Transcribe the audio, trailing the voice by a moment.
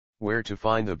Where to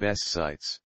find the best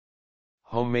sites.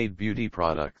 Homemade beauty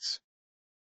products.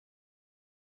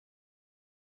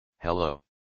 Hello.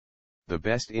 The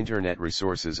best internet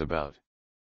resources about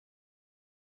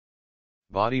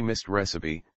body mist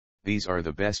recipe. These are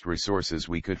the best resources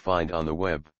we could find on the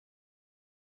web.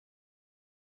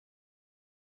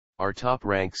 Our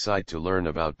top-ranked site to learn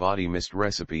about body mist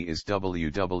recipe is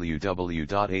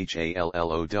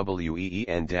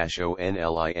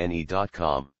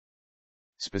www.halloween-online.com.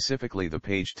 Specifically the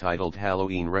page titled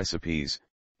Halloween Recipes,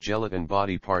 Gelatin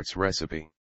Body Parts Recipe.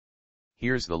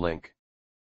 Here's the link.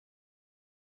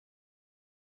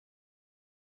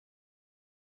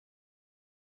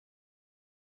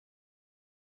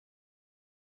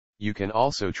 You can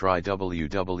also try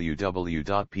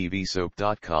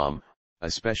www.pvsoap.com,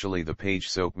 especially the page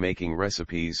soap making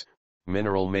recipes,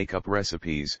 mineral makeup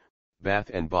recipes, bath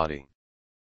and body.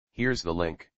 Here's the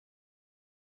link.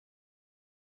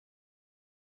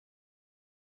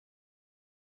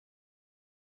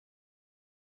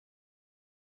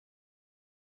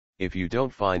 If you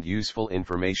don't find useful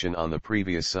information on the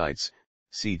previous sites,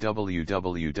 see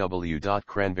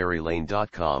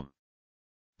www.cranberrylane.com.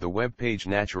 The web page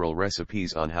natural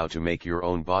recipes on how to make your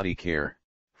own body care,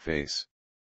 face.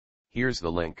 Here's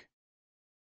the link.